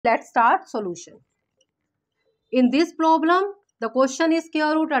Let's start solution. In this problem, the question is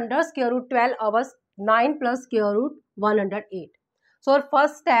square root under square root 12 over 9 plus square root 108. So our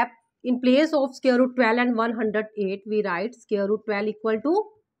first step, in place of square root 12 and 108, we write square root 12 equal to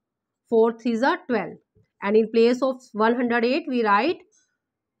 4 3s are 12. And in place of 108, we write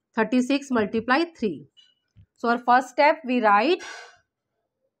 36 multiply 3. So our first step, we write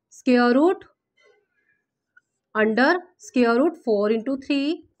square root under square root 4 into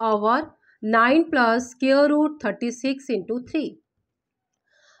 3 over 9 plus square root 36 into 3.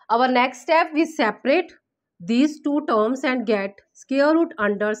 Our next step, we separate these two terms and get square root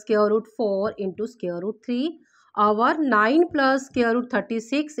under square root 4 into square root 3 over 9 plus square root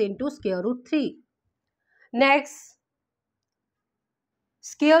 36 into square root 3. Next,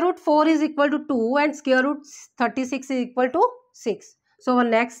 square root 4 is equal to 2 and square root 36 is equal to 6. So our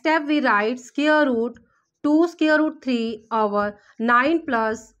next step, we write square root 2 square root 3 over 9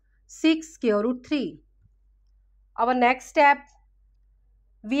 plus 6 square root 3. Our next step,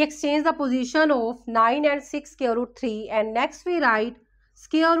 we exchange the position of 9 and 6 square root 3 and next we write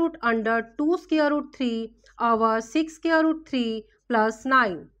square root under 2 square root 3 over 6 square root 3 plus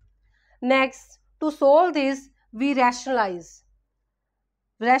 9. Next, to solve this, we rationalize.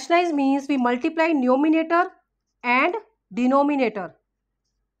 Rationalize means we multiply numerator and denominator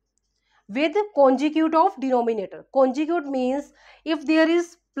with conjugate of denominator. Conjugate means if there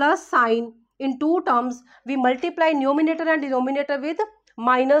is plus sign in two terms, we multiply numerator and denominator with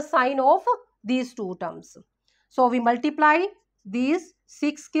minus sign of these two terms. So we multiply these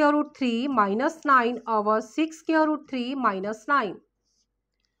 6 square root 3 minus 9 over 6 square root 3 minus 9.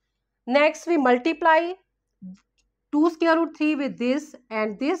 Next we multiply 2 square root 3 with this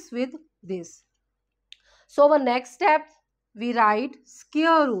and this with this. So our next step, we write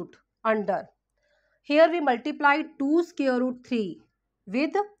square root under. Here we multiply 2 square root 3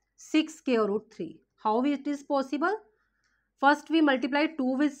 with 6 square root 3. How it is possible? First we multiply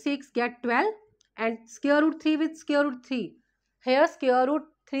 2 with 6 get 12 and square root 3 with square root 3. Here square root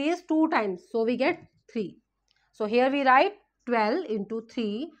 3 is 2 times, so we get 3. So here we write 12 into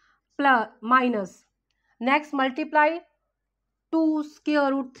 3 plus minus. Next multiply 2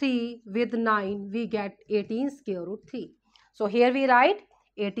 square root 3 with 9, we get 18 square root 3. So here we write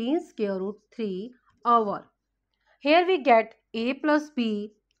 18 square root 3 over. Here we get a plus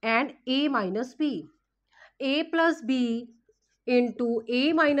b and a minus b. A plus b into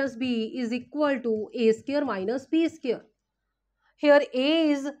a minus b is equal to a square minus b square. Here a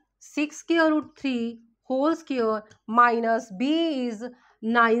is 6 square root 3 whole square minus b is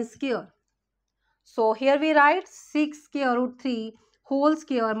 9 square. So here we write 6 square root 3 whole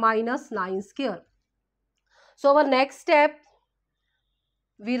square minus 9 square. So our next step,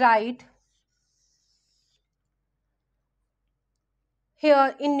 we write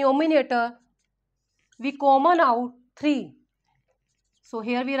here in numerator we common out 3. So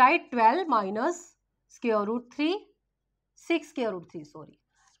here we write 12 minus square root 3, 6 square root 3 sorry.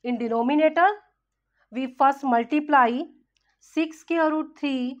 In denominator we first multiply 6 square root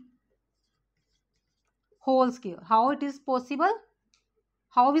 3 whole square. How it is possible?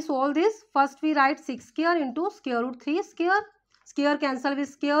 How we solve this? First we write 6 square into square root 3 square. Square cancel with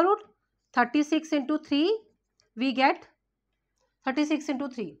square root. 36 into 3 we get 36 into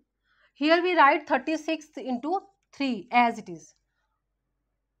 3. Here we write 36 into 3 as it is.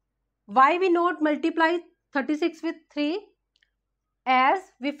 Why we not multiply 36 with 3? As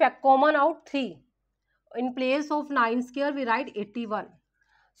we common out 3. In place of 9 square we write 81.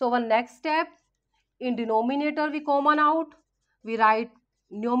 So our next step, in denominator we common out. We write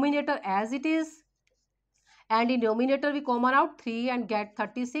numerator as it is. And in denominator we common out 3 and get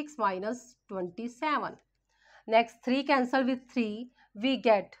 36 minus 27. Next 3 cancel with 3. We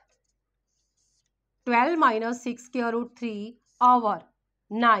get 12 minus 6 square root 3 over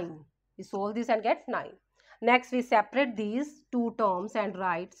 9. We solve this and get 9. Next we separate these two terms and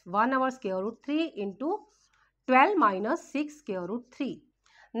write 1 over square root 3 into 12 minus 6 square root 3.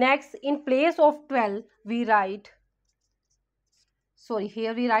 Next in place of 12 we write,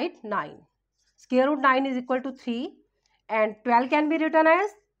 here we write 9. Square root 9 is equal to 3 and 12 can be written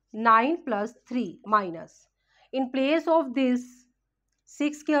as 9 plus 3 minus. In place of this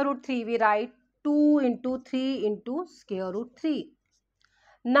 6 square root 3 we write 2 into 3 into square root 3.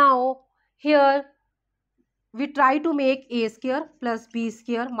 Now here we try to make a square plus b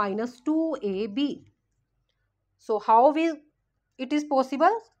square minus 2ab. So how it is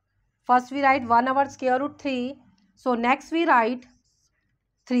possible? First we write 1 over square root 3. So next we write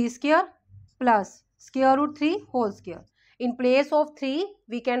 3 square plus square root 3 whole square. In place of 3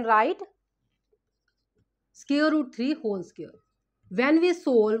 we can write square root 3 whole square. When we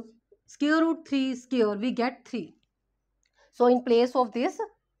solve square root 3 square, we get 3. So in place of this,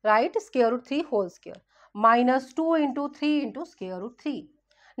 write square root 3 whole square minus 2 into 3 into square root 3.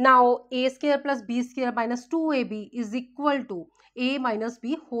 Now a square plus b square minus 2ab is equal to a minus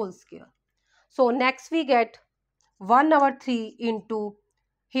b whole square. So next we get 1 over 3 into,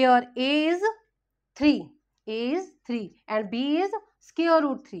 here a is 3, a is 3 and b is square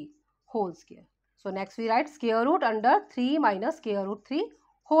root 3 whole square. So next we write square root under 3 minus square root 3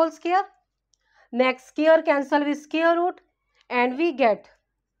 whole square. Next square cancel with square root and we get,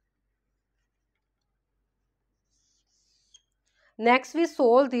 next we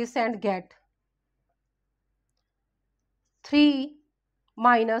solve this and get 3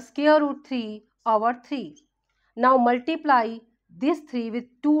 minus square root 3 over 3. Now multiply this 3 with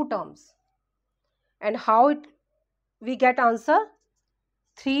 2 terms. And how we get answer?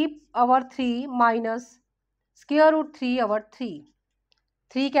 3 over 3 minus square root 3 over 3.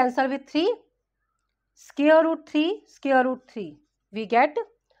 3 cancel with 3. Square root 3, square root 3. We get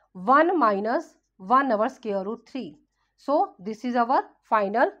 1 minus 1 over square root 3. So this is our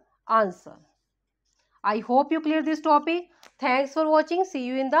final answer. I hope you clear this topic. Thanks for watching. See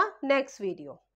you in the next video.